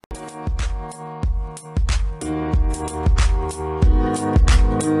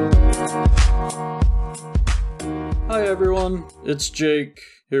everyone, it's Jake.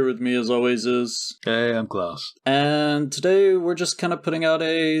 Here with me as always is... Hey, I'm Klaus. And today we're just kind of putting out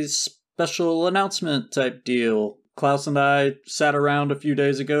a special announcement type deal. Klaus and I sat around a few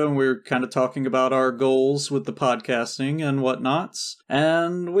days ago and we were kind of talking about our goals with the podcasting and whatnots.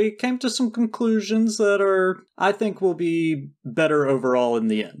 And we came to some conclusions that I think will be better overall in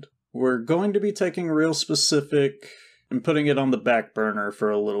the end. We're going to be taking real specific and putting it on the back burner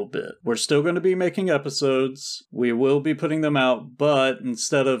for a little bit. We're still going to be making episodes. We will be putting them out, but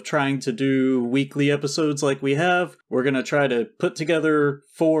instead of trying to do weekly episodes like we have, we're going to try to put together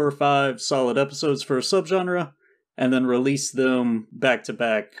 4 or 5 solid episodes for a subgenre and then release them back to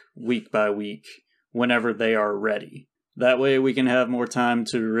back, week by week, whenever they are ready. That way we can have more time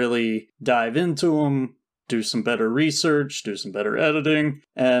to really dive into them, do some better research, do some better editing,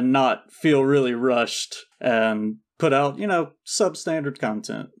 and not feel really rushed and put out, substandard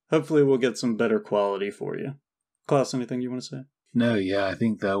content. Hopefully we'll get some better quality for you. Klaus, anything you want to say? No, yeah, I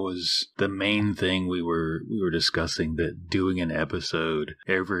think that was the main thing we were discussing, that doing an episode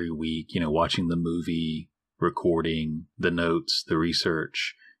every week, watching the movie, recording the notes, the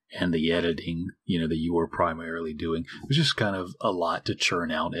research, and the editing, that you were primarily doing. It was just kind of a lot to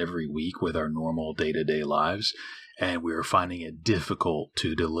churn out every week with our normal day-to-day lives. And we were finding it difficult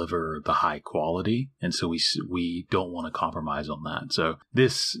to deliver the high quality. And so we don't want to compromise on that. So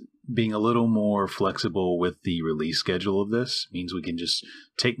this being a little more flexible with the release schedule of this means we can just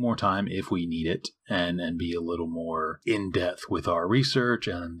take more time if we need it and be a little more in-depth with our research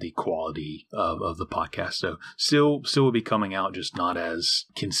and the quality of the podcast. So still will be coming out, just not as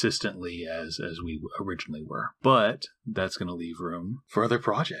consistently as we originally were. But that's going to leave room for other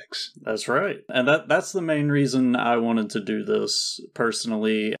projects. That's right. And that's the main reason I wanted to do this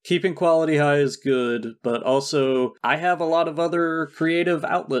personally. Keeping quality high is good, but also I have a lot of other creative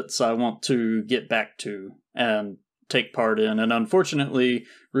outlets I want to get back to and take part in. And unfortunately,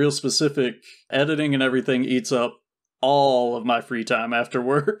 Real Specific editing and everything eats up all of my free time after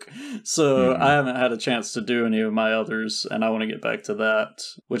work. So I haven't had a chance to do any of my others, and I want to get back to that,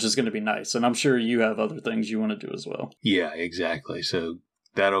 which is going to be nice. And I'm sure you have other things you want to do as well. Yeah, exactly. So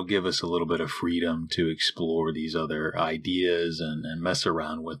that'll give us a little bit of freedom to explore these other ideas and mess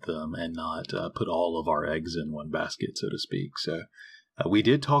around with them and not put all of our eggs in one basket, so to speak. So we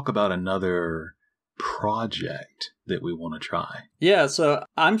did talk about another project that we want to try. Yeah, so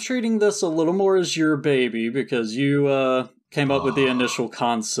I'm treating this a little more as your baby because you came up with the initial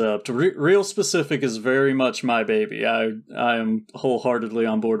concept. Real Specific is very much my baby. I am wholeheartedly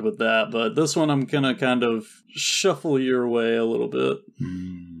on board with that, but this one I'm going to kind of shuffle your way a little bit.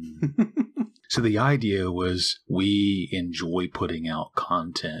 So the idea was we enjoy putting out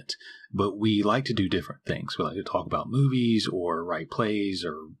content, but we like to do different things. We like to talk about movies or write plays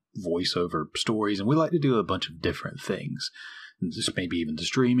or voiceover stories, and we like to do a bunch of different things. Just maybe even the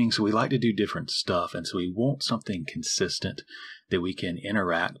streaming. So we like to do different stuff. And so we want something consistent that we can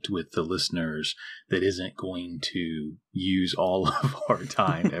interact with the listeners that isn't going to use all of our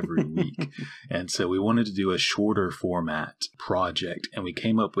time every week. And so we wanted to do a shorter format project. And we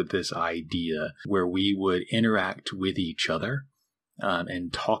came up with this idea where we would interact with each other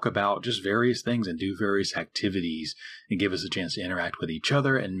and talk about just various things and do various activities and give us a chance to interact with each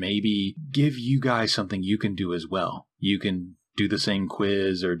other and maybe give you guys something you can do as well. You can do the same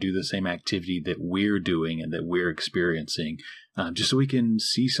quiz or do the same activity that we're doing and that we're experiencing, just so we can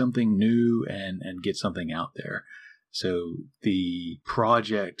see something new and get something out there. So the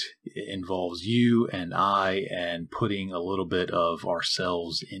project involves you and I and putting a little bit of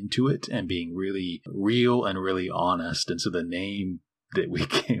ourselves into it and being really real and really honest. And so the name that we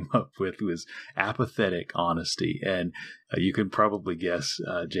came up with was Apathetic Honesty. And you can probably guess,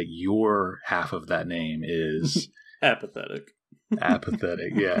 Jake, your half of that name is... Apathetic.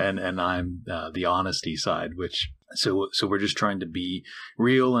 Apathetic, yeah, and I'm the honesty side, which so we're just trying to be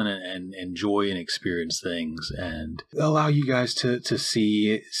real and enjoy and experience things and allow you guys to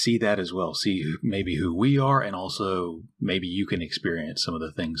see that as well, see maybe who we are, and also maybe you can experience some of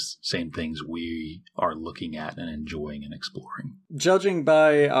the same things we are looking at and enjoying and exploring. Judging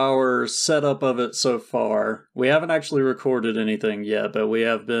by our setup of it so far, we haven't actually recorded anything yet, but we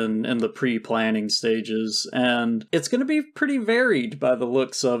have been in the pre-planning stages, and it's going to be pretty varied by the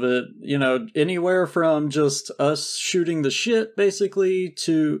looks of it. Anywhere from just us shooting the shit, basically,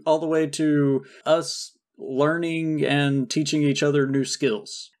 to all the way to us learning and teaching each other new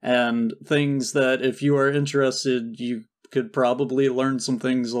skills and things that if you are interested, you could probably learn some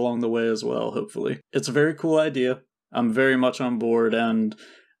things along the way as well, hopefully. It's a very cool idea. I'm very much on board, and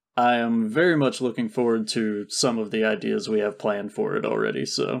I am very much looking forward to some of the ideas we have planned for it already.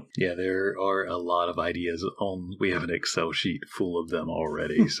 So yeah, there are a lot of ideas we have an Excel sheet full of them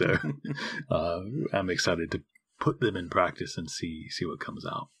already. So I'm excited to put them in practice and see what comes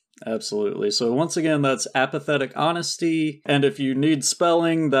out. Absolutely. So once again, that's Apathetic Honesty. And if you need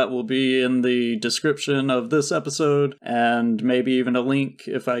spelling, that will be in the description of this episode, and maybe even a link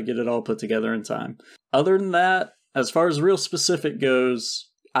if I get it all put together in time. Other than that, as far as real specific goes,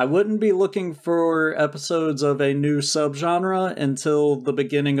 I wouldn't be looking for episodes of a new subgenre until the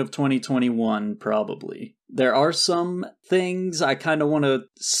beginning of 2021, probably. There are some things I kind of want to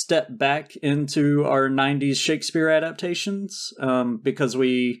step back into our 90s Shakespeare adaptations, because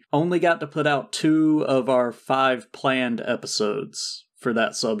we only got to put out 2 of our 5 planned episodes for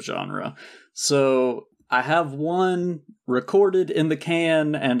that subgenre. So I have one recorded in the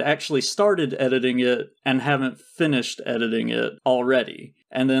can and actually started editing it and haven't finished editing it already.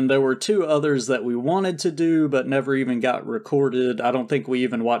 And then there were 2 others that we wanted to do but never even got recorded. I don't think we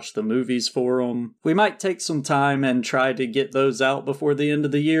even watched the movies for them. We might take some time and try to get those out before the end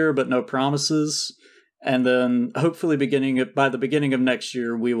of the year, but no promises. And then hopefully by the beginning of next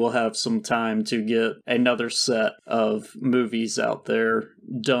year, we will have some time to get another set of movies out there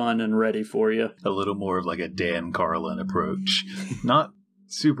done and ready for you. A little more of like a Dan Carlin approach. Not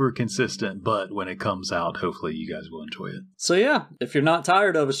super consistent, but when it comes out, hopefully you guys will enjoy it. So yeah, if you're not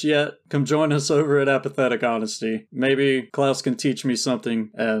tired of us yet, come join us over at Apathetic Honesty. Maybe Klaus can teach me something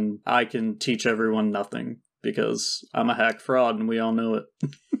and I can teach everyone nothing, because I'm a hack fraud and we all know it.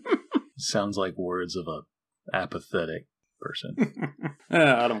 Sounds like words of a apathetic person.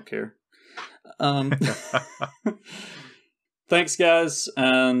 I don't care. Thanks, guys,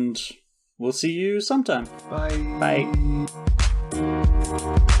 and we'll see you sometime. Bye. Bye.